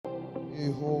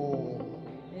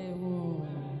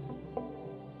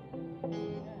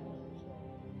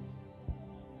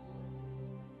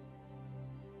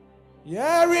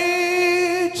Yeah,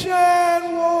 rich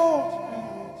and woe.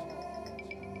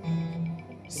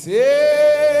 Say,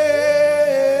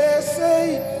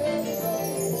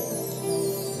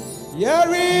 yeah,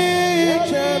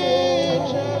 rich and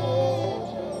woe.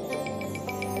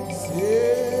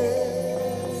 Say,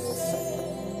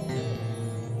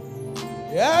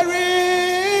 yeah,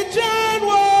 rich and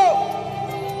woe.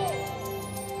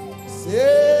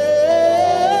 Say.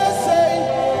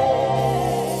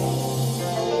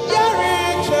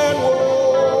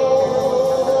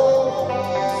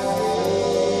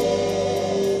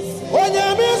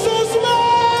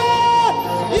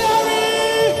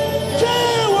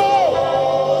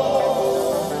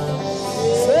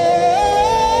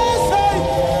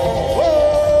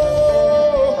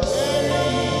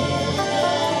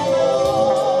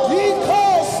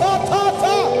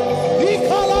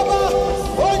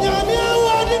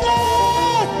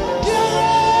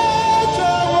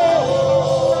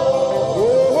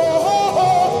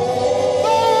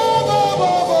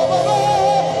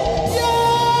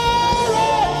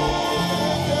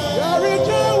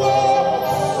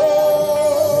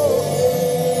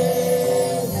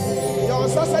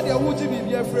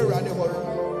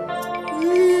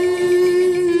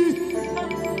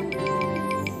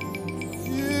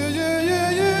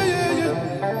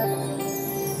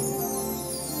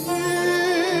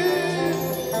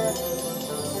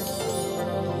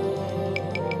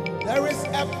 There is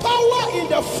a power in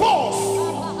the force.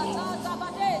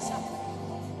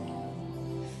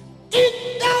 In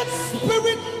that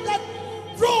spirit that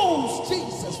rose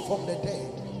Jesus from the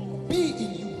dead, be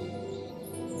in you.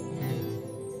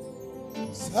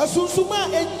 Sasusuma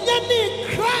enyane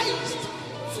Christ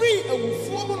free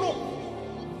ewufuomo no.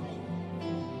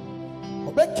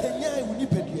 Obekenya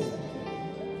ewunipedie.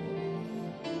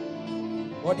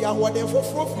 Odi ahode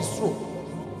foforo fisro.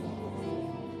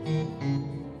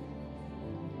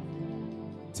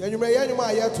 Tell you, may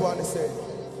I yet to understand.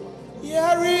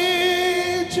 Yeah,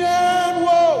 rich and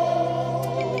woe.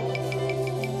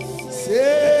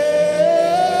 Say,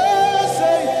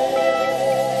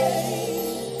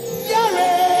 yeah,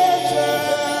 rich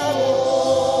and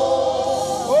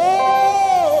woe.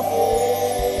 Oh,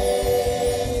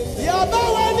 yeah, no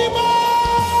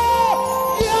anymore.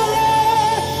 Yeah,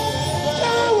 rich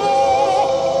and woe.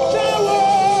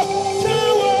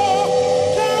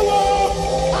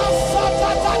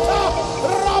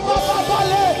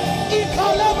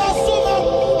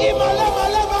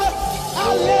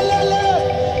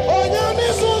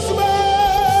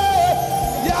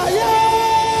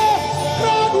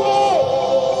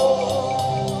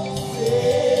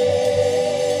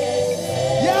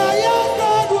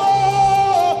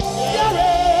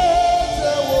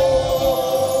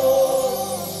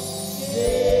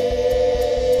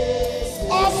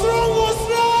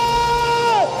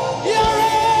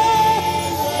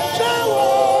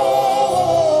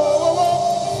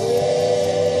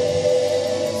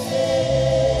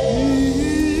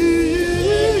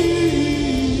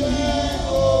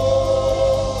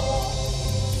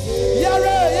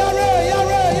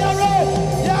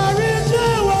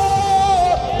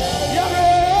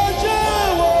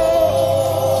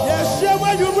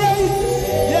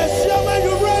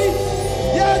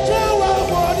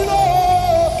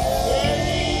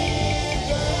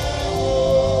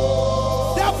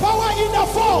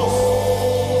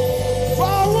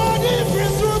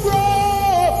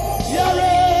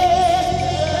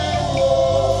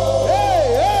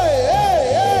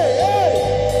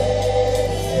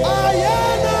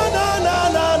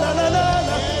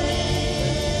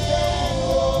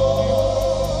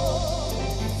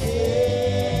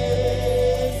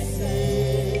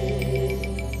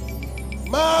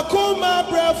 Makuma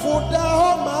brefuda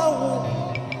homawu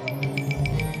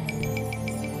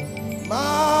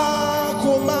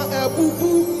Makuma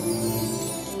ebubu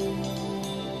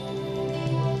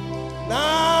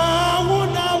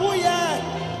Nawu ya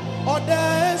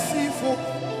Oda esifu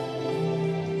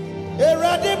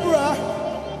Erade Braa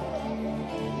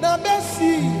Na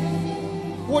besi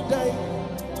Wodai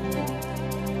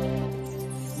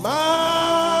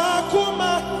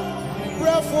Makuma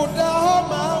brefuda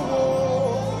homawu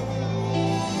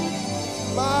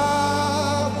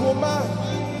Makuma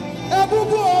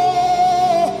ebubu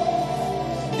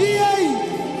Yei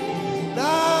na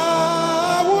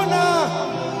wuna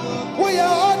we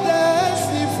are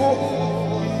desifo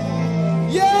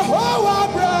Yehovah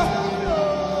Braa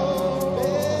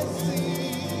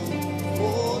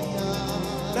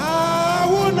na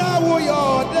wuna we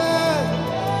are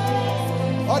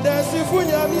Odensi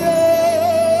funyamie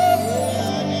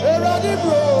eradi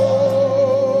bro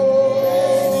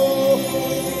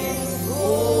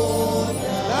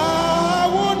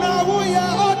na wu ya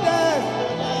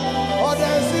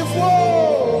odensi fu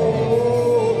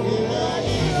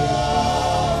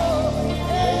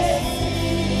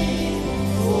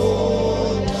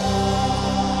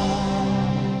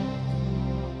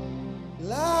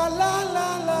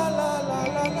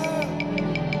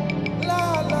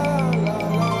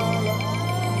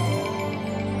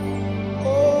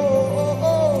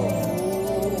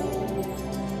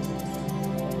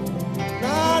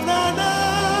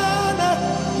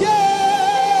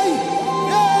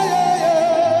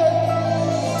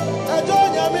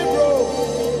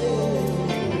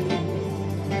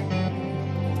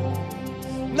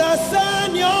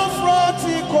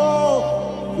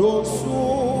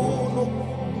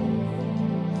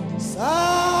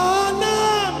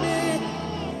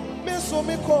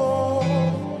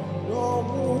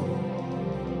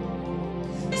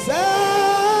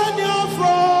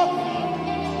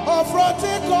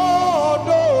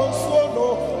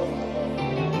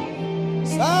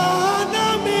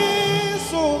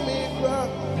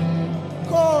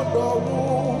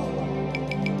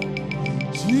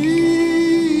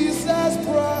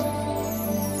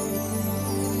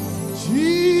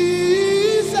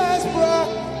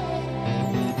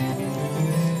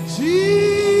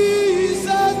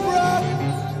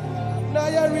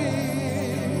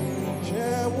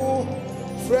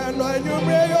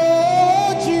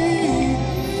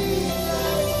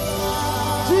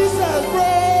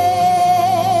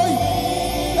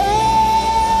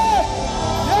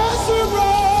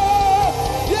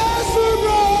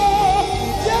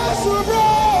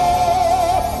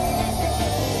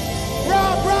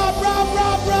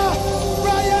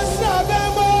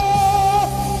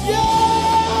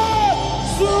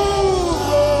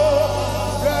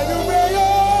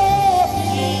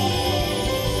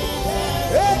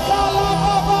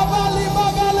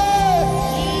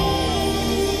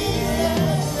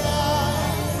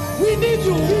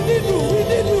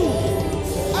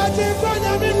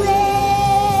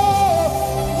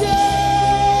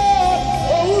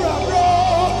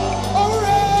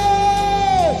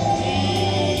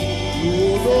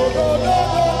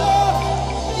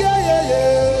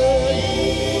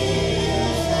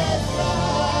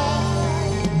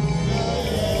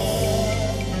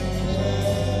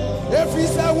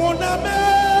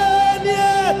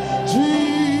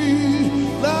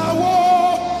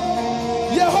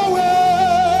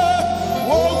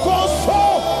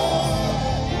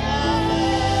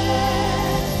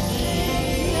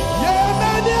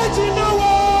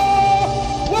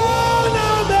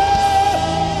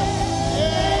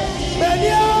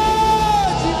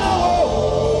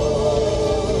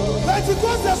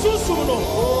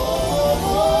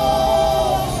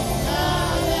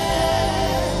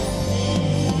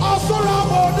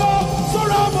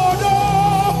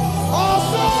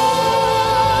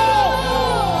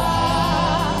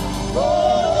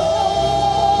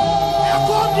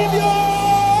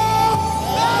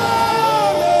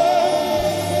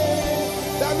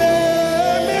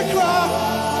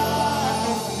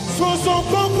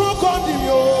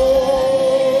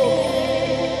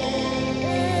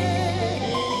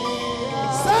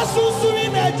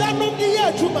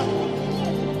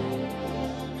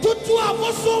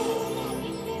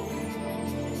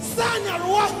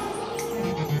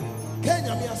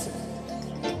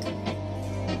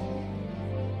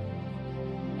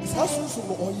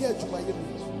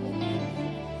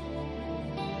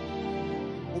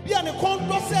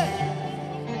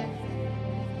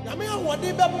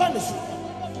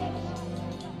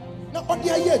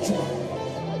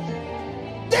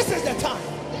This is the time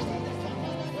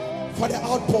for the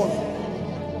outpouring.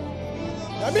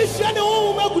 I'm share the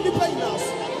whole good house.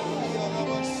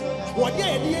 What year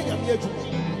and year I'm here to.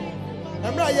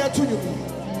 I'm not here to you.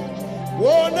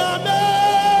 One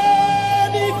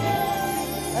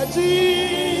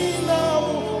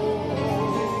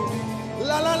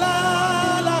la la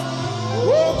la la.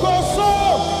 Okoso.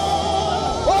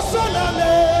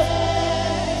 Osoname.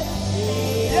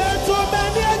 Yeto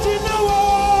meni ajinawo.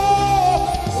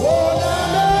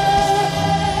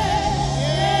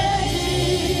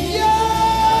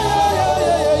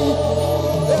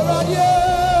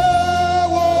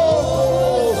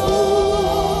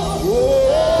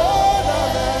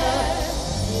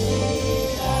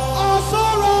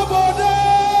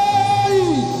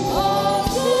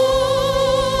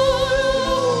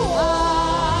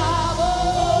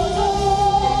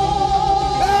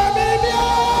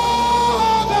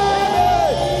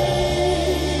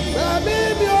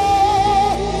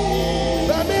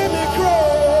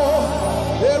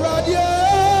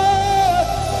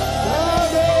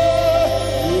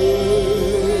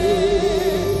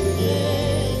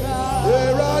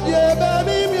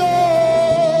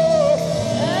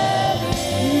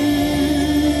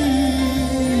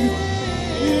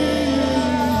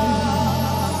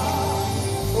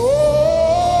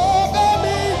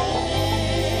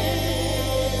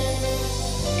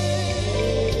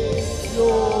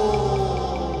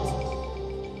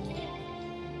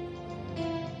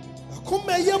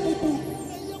 ye bubu.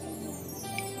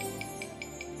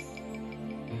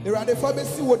 Erade fa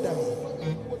besi wodan.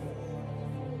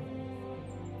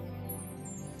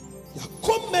 Ya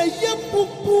come ye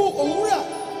bubu owura.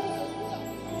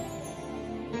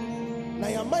 Na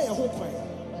ya ma ye ho kwan.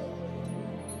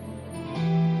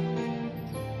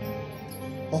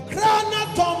 Okrana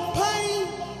tompai.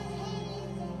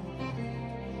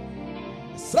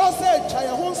 So say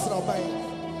chaya ho sraban.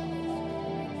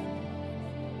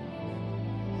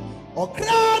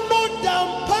 Okrano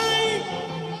dampai.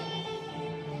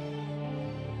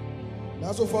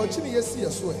 Na so for chini yesi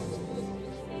yeso e.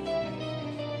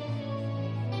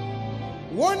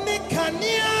 Woni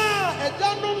kania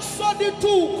edanom sodi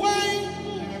tu kwan.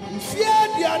 Ifia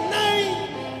dianan.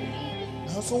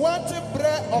 Na so wante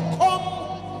bre okom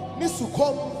ni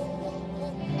sukom.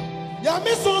 Ya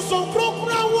mi so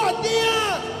krokra wodia.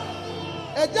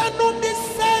 Edanom di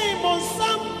say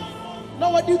monsam na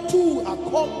wadi tu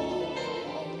akom.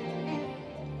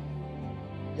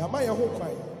 Yama ya ho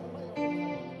kwan.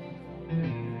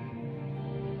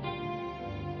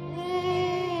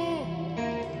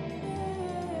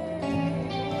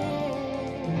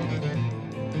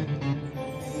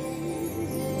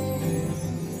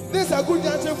 This is a good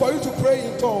chance for you to pray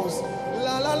in tongues.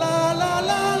 La la la la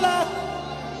la la.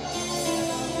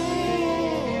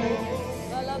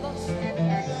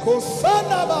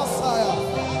 Kosana Basaya.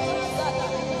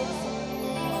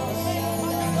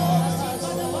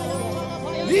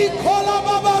 Ikola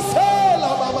baba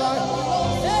sela baba.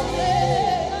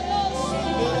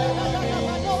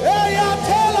 Eya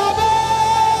tela be.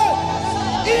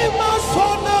 Ima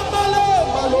sona male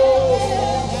malo.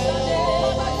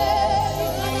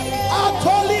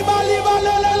 Atoli bali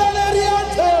balele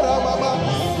riantera baba.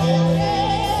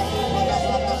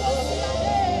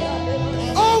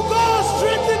 Oh God,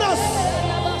 strengthen us.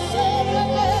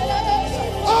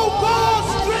 Oh God,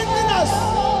 strengthen us.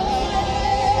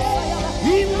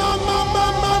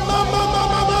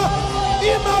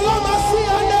 Imalama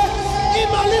siane,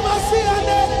 imalima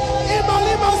siane,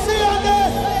 imalima siane.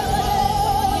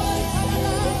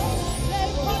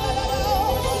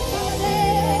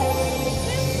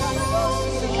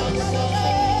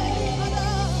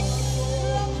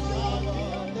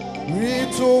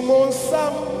 Ritu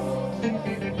monsam,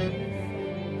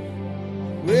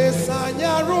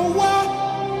 resanyaruwa,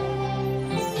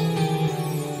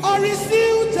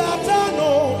 orisiu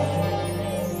tatano.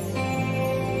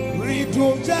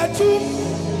 Ridum jatu,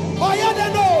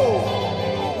 oyadeno.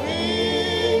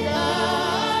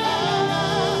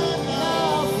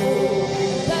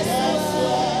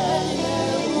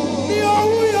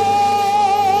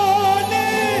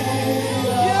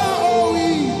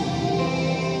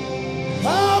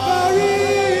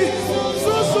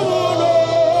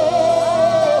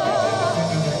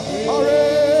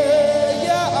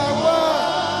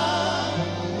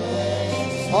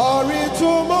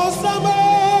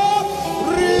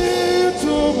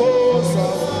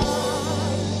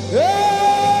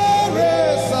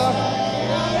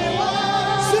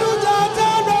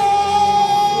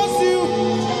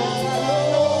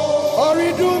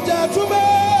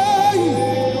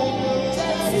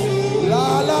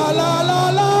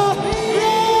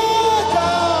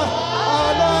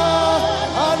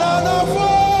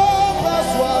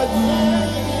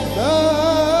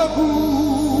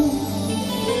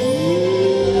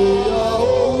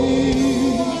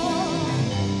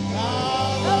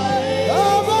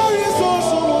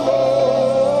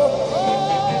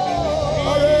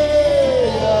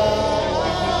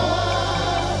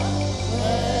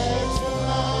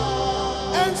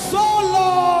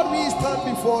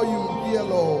 Before you, dear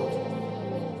Lord,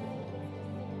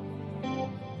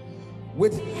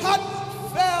 with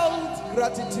heartfelt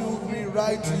gratitude, we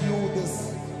write to you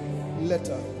this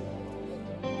letter.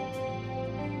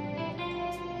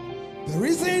 The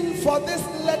reason for this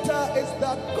letter is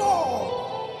that God,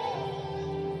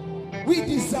 we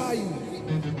desire you.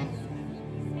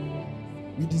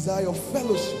 We desire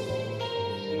fellowship.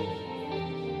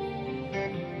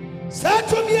 Say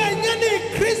to me,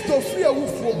 Christo free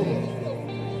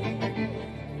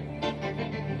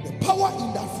power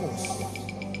in that force.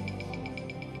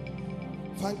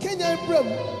 Fan Kenya Ibrahim.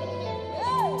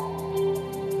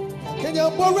 Kenya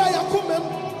Bora Yakumem.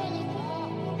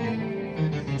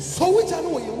 So which I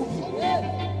know you will be.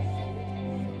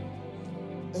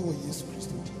 And we Jesus Christ.